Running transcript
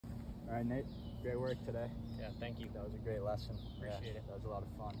All right, Nate, great work today. Yeah, thank you. That was a great lesson. Appreciate it. That was a lot of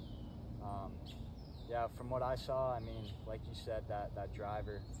fun. Yeah, from what I saw, I mean, like you said, that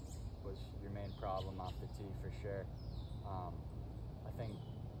driver was your main problem off the tee for sure. I think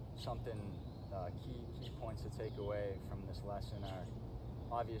something key points to take away from this lesson are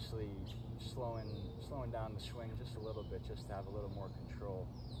obviously slowing down the swing just a little bit, just to have a little more control.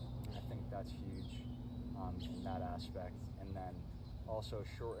 I think that's huge in that aspect, and then also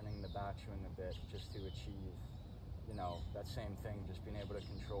shortening the backswing a bit just to achieve, you know, that same thing, just being able to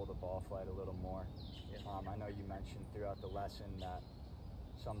control the ball flight a little more. Yeah. I know you mentioned throughout the lesson that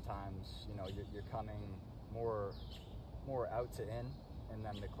sometimes, you know, you're coming more out to in, and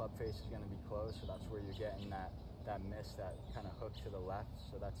then the club face is going to be closed, so that's where you're getting that miss, that kind of hook to the left.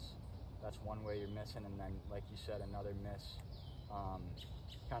 So that's one way you're missing. And then, like you said, another miss,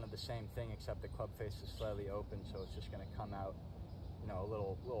 kind of the same thing, except the club face is slightly open, so it's just going to come out, you know, a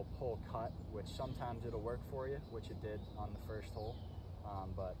little pull cut, which sometimes it'll work for you, which it did on the first hole,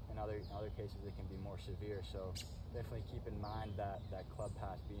 but in other cases it can be more severe. So definitely keep in mind that club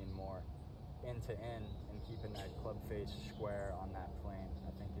path being more in to in, and keeping that club face square on that plane,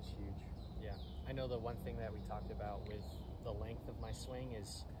 I think, is huge. Yeah, I know the one thing that we talked about with the length of my swing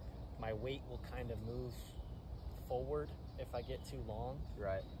is my weight will kind of move forward if I get too long.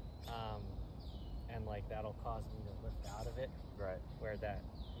 Right. And like that'll cause me to lift out of it. Right. Where that,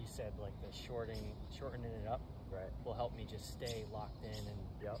 you said, like the shortening it up, right, will help me just stay locked in and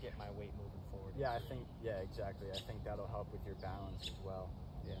get my weight moving forward. Yeah, exactly. I think that'll help with your balance as well.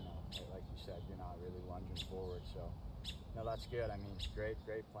 Yeah. You know, like you said, you're not really lunging forward, so no, that's good. I mean, great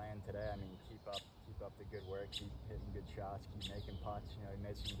playing today. I mean, keep up the good work, keep hitting good shots, keep making putts. You know, you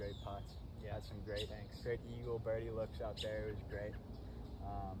made some great putts. Yeah. Had some great eagle birdie looks out there. It was great.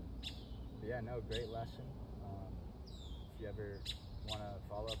 But yeah, no, great lesson. If you ever want a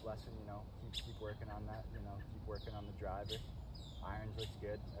follow-up lesson, you know, keep working on that. You know, keep working on the driver. Irons looked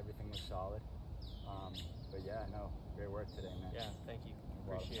good. Everything was solid. But yeah, no, great work today, man. Yeah, thank you.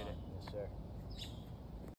 Appreciate it. Yes, sir.